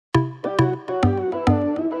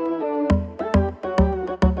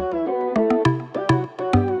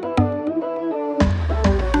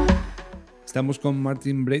Estamos con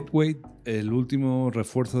Martin Braithwaite, el último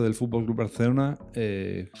refuerzo del FC Barcelona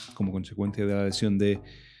como consecuencia de la lesión de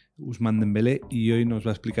Ousmane Dembélé, y hoy nos va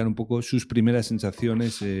a explicar un poco sus primeras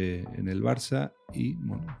sensaciones en el Barça y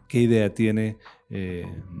bueno, qué idea tiene de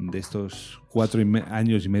estos 4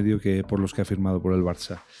 años y medio por los que ha firmado por el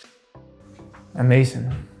Barça. Amazing.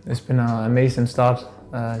 It's been an amazing start.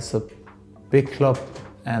 It's a big club,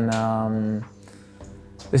 and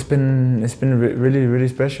it's been really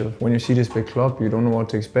special. When you see this big club, you don't know what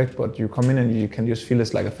to expect, but you come in and you can just feel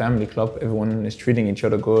it's like a family club. Everyone is treating each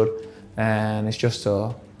other good, and it's just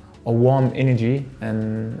a warm energy,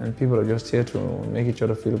 and people are just here to make each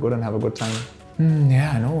other feel good and have a good time.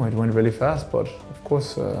 Yeah, I know it went really fast, but of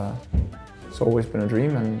course it's always been a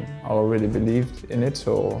dream, and I already believed in it,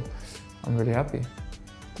 so I'm really happy.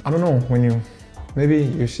 I don't know, maybe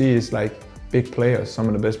you see it's like big players, some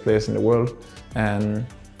of the best players in the world, and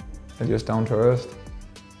they're just down to earth,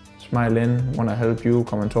 smile in, want to help you,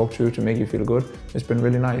 come and talk to you to make you feel good. It's been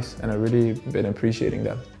really nice, and I've really been appreciating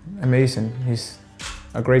that. Amazing, he's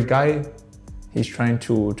a great guy. He's trying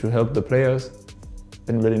to help the players.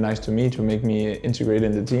 Been really nice to me to make me integrate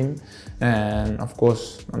in the team, and of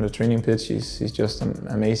course on the training pitch he's just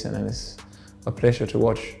amazing, and it's a pleasure to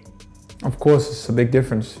watch. Of course it's a big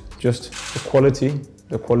difference, just the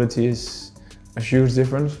quality is a huge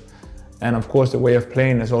difference, and of course the way of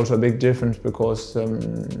playing is also a big difference, because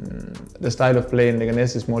the style of play in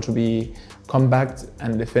Leganés is more to be compact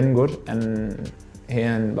and defend good, and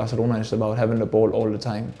here in Barcelona it's about having the ball all the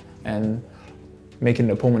time and making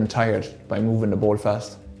the opponent tired by moving the ball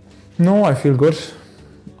fast. No, I feel good.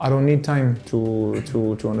 I don't need time to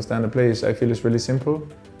understand the plays. I feel it's really simple.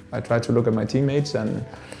 I try to look at my teammates, and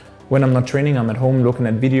when I'm not training, I'm at home looking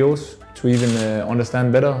at videos to even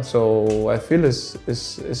understand better. So I feel it's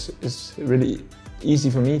really easy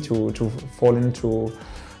for me to fall into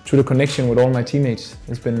the connection with all my teammates.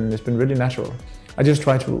 It's been really natural. I just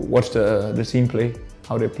try to watch the team play,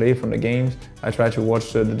 how they play from the games. I try to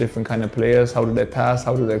watch the different kind of players, how do they pass,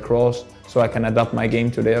 how do they cross, so I can adapt my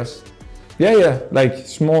game to theirs. Yeah, like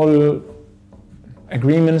small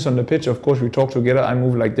agreements on the pitch. Of course we talk together, I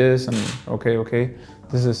move like this, and okay.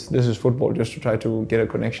 This is football, just to try to get a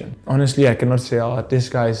connection. Honestly, I cannot say, oh, this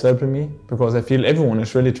guy is helping me, because I feel everyone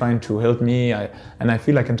is really trying to help me, and I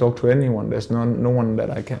feel I can talk to anyone. There's no one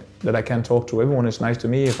that I can't talk to. Everyone is nice to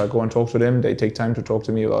me. If I go and talk to them, they take time to talk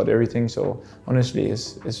to me about everything. So honestly,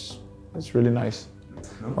 it's really nice.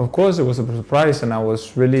 Of course, it was a surprise, and I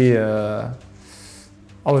was really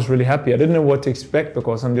happy. I didn't know what to expect,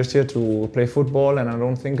 because I'm just here to play football, and I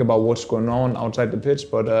don't think about what's going on outside the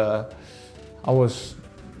pitch. But I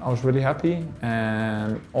was really happy,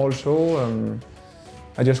 and also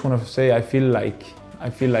I just want to say I feel like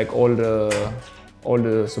all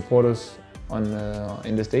the supporters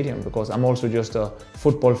in the stadium, because I'm also just a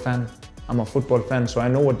football fan. I'm a football fan, so I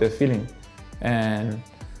know what they're feeling, and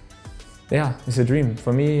yeah, it's a dream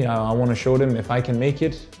for me. I want to show them if I can make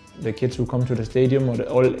it. The kids who come to the stadium, or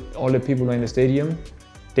all the people who are in the stadium,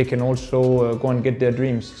 they can also go and get their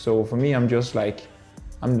dreams. So for me, I'm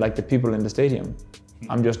like the people in the stadium.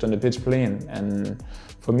 I'm just on the pitch playing, and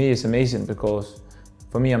for me it's amazing, because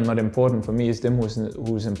for me I'm not important. For me it's them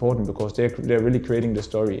who's important, because they're really creating the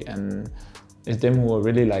story, and it's them who are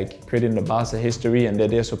really like creating the Barça history, and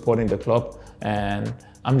they're supporting the club, and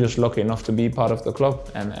I'm just lucky enough to be part of the club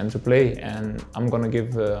and to play, and I'm gonna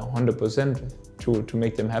give 100% to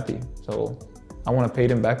make them happy. So I want to pay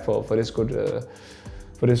them back for this good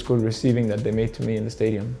receiving that they made to me in the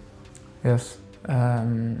stadium. Yes.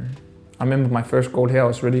 I remember my first goal here. I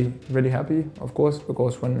was really happy, of course,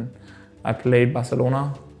 because when I played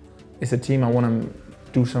Barcelona, it's a team I want to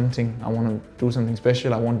do something. I want to do something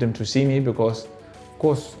special. I want them to see me, because, of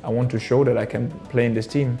course, I want to show that I can play in this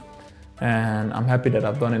team. And I'm happy that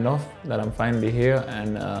I've done enough, that I'm finally here,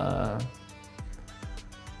 and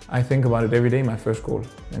I think about it every day. My first goal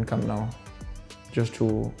in Camp Nou, just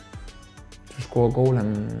to score a goal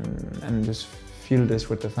and just feel this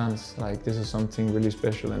with the fans, like this is something really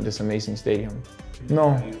special in this amazing stadium.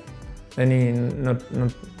 No, I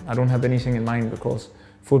don't have anything in mind, because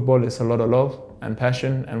football is a lot of love and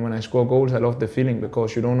passion, and when I score goals I love the feeling,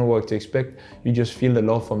 because you don't know what to expect. You just feel the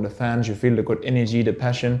love from the fans, you feel the good energy, the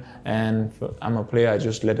passion, and I'm a player, I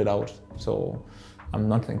just let it out. So I'm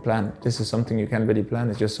nothing planned. This is something you can't really plan,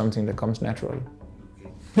 it's just something that comes natural.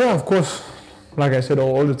 Yeah, of course, like I said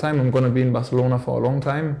all the time, I'm gonna be in Barcelona for a long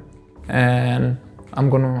time. And I'm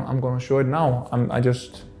gonna show it now. I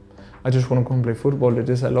just want to go and play football. It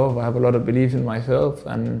is I love. I have a lot of belief in myself,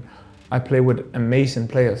 and I play with amazing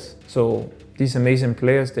players. So these amazing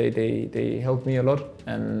players, they help me a lot,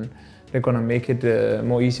 and they're gonna make it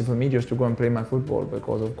more easy for me just to go and play my football,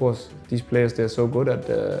 because of course these players, they're so good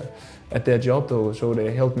at their job though, so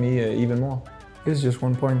they help me even more. Here's just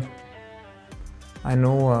one point. I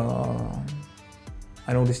know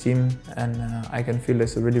this team, and I can feel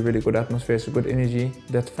there's a really good atmosphere, it's a good energy,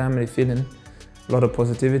 that family feeling, a lot of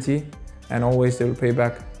positivity, and always they will pay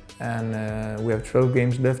back. And we have 12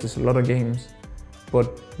 games left, it's a lot of games,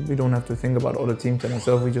 but we don't have to think about other teams and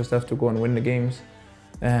ourselves, we just have to go and win the games.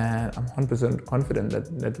 And I'm 100% confident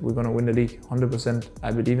that we're gonna win the league, 100%.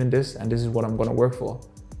 I believe in this, and this is what I'm gonna work for.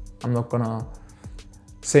 I'm not gonna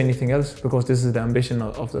say anything else, because this is the ambition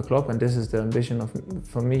of the club, and this is the ambition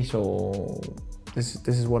for me, so this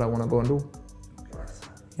is what I wanna go and do.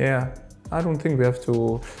 Yeah, I don't think we have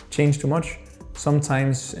to change too much.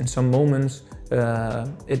 Sometimes, in some moments,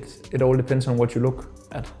 it all depends on what you look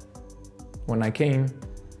at. When I came,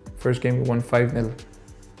 first game we won 5-0.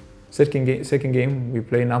 Second game we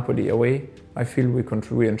play Napoli away. I feel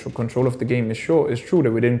we're in control of the game. It's true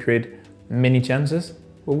that we didn't create many chances,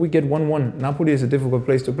 but we get 1-1. Napoli is a difficult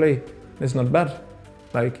place to play. It's not bad.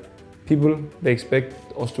 Like, people, they expect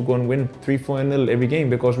us to go and win 3-4-0 every game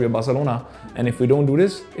because we are Barcelona. And if we don't do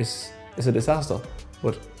this, it's a disaster.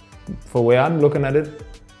 But for where I'm looking at it,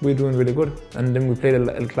 we're doing really good. And then we played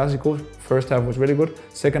El Clasico. First half was really good.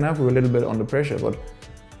 Second half we were a little bit under pressure, but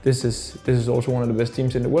this is also one of the best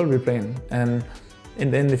teams in the world we're playing. And in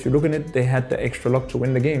the end, if you look at it, they had the extra luck to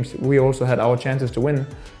win the games. We also had our chances to win.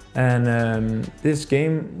 And this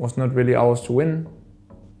game was not really ours to win.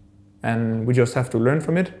 And we just have to learn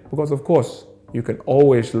from it, because of course, you can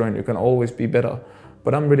always learn, you can always be better.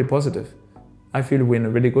 But I'm really positive. I feel we're in a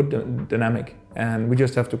really good dynamic, and we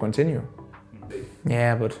just have to continue.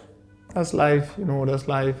 Yeah, but that's life, you know, that's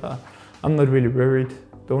life. I'm not really worried.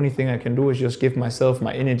 The only thing I can do is just give myself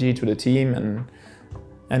my energy to the team,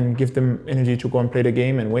 and give them energy to go and play the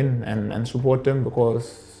game and win, and support them,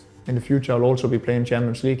 because in the future I'll also be playing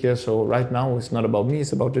Champions League here. So right now it's not about me,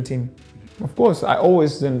 it's about the team. Of course, I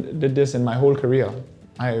always did this in my whole career.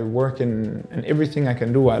 I work in everything I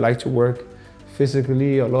can do. I like to work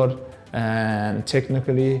physically a lot and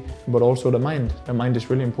technically, but also the mind. The mind is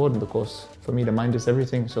really important, because for me the mind is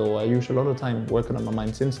everything. So I use a lot of time working on my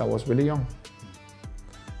mind since I was really young.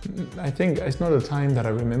 I think it's not a time that I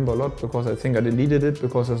remember a lot, because I think I deleted it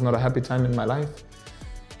because it's not a happy time in my life.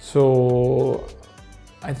 So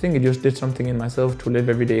I think it just did something in myself to live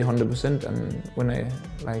every day 100%, and when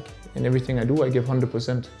in everything I do, I give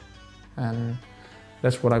 100%. And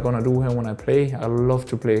that's what I'm gonna do here when I play. I love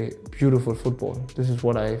to play beautiful football. This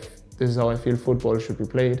is how I feel football should be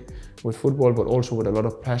played, with football, but also with a lot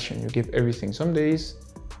of passion. You give everything. Some days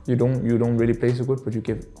you don't really play so good, but you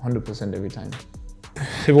give 100% every time.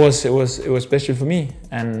 It was special for me,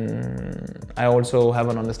 and I also have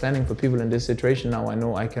an understanding for people in this situation now. I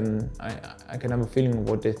know I can have a feeling of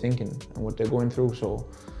what they're thinking and what they're going through. So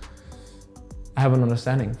I have an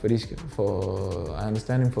understanding for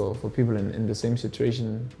people in the same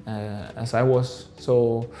situation as I was.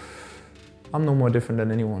 So I'm no more different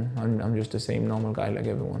than anyone. I'm just the same normal guy like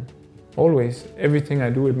everyone. Always, everything I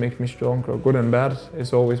do, it makes me stronger, good and bad.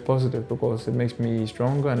 It's always positive, because it makes me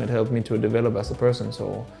stronger and it helps me to develop as a person.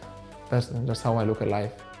 So that's how I look at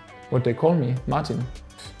life. What they call me, Martin,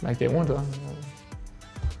 like they want,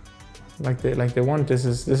 like they want. This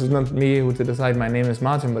is not me who to decide my name is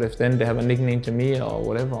Martin, but if then they have a nickname to me or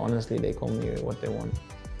whatever, honestly, they call me what they want.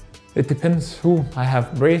 It depends who. I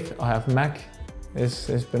have Braith, I have Mac.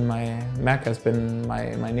 Mac has been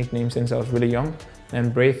my nickname since I was really young.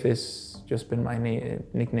 And Braith has just been my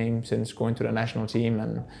nickname since going to the national team,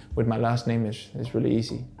 and with my last name is really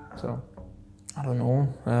easy. So, I don't know.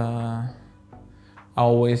 I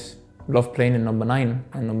always love playing in number 9,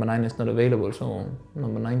 and number 9 is not available, so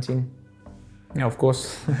number 19. Yeah, of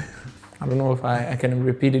course. I don't know if I can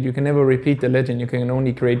repeat it. You can never repeat the legend, you can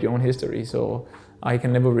only create your own history. So I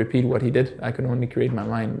can never repeat what he did, I can only create my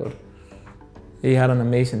mind. But he had an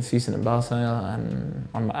amazing season in Barça, and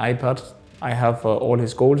on my iPad, I have all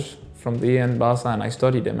his goals from the year in Barça, and I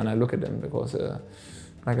study them and I look at them, because,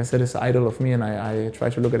 like I said, it's an idol of me, and I try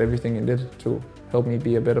to look at everything he did to help me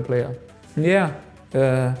be a better player. Yeah,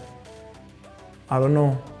 I don't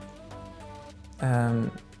know.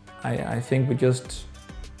 I think we just,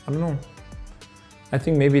 I don't know. I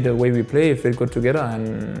think maybe the way we play fit good together,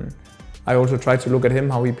 and I also try to look at him,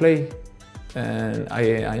 how he play. And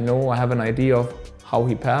I know I have an idea of how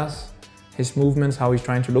he passes, his movements, how he's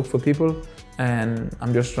trying to look for people, and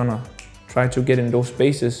I'm just gonna try to get in those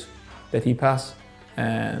spaces that he passed.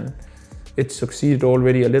 And it succeeded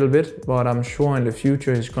already a little bit, but I'm sure in the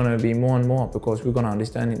future it's gonna be more and more, because we're gonna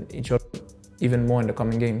understand each other even more in the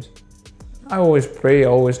coming games. I always pray, I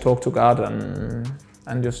always talk to God,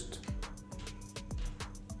 and just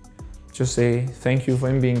say thank you for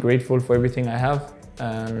Him, being grateful for everything I have,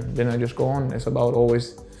 and then I just go on. It's about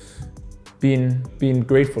always being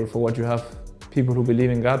grateful for what you have. People who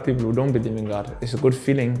believe in God, people who don't believe in God. It's a good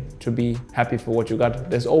feeling to be happy for what you got.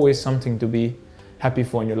 There's always something to be happy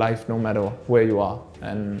for in your life, no matter where you are,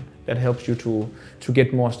 and that helps you to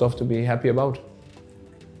get more stuff to be happy about.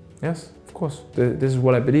 Yes, of course. This is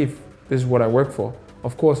what I believe. This is what I work for,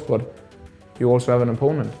 of course. But you also have an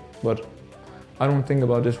opponent. But I don't think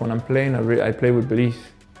about this when I'm playing. I play with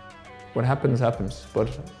belief. What happens, happens. But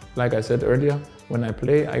like I said earlier, when I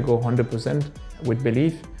play, I go 100% with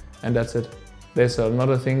belief, and that's it. There's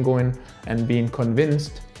another thing going and being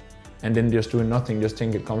convinced, and then just doing nothing, just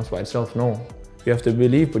think it comes by itself. No, you have to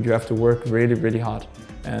believe, but you have to work really, really hard.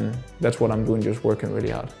 And that's what I'm doing, just working really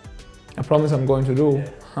hard. I promise I'm going to do. Yeah.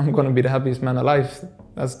 I'm going to be the happiest man alive.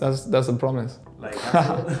 That's a promise. Like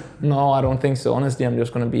No, I don't think so. Honestly, I'm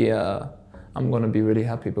just going to be I'm going to be really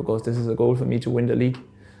happy, because this is a goal for me to win the league.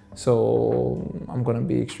 So I'm going to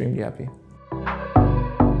be extremely happy.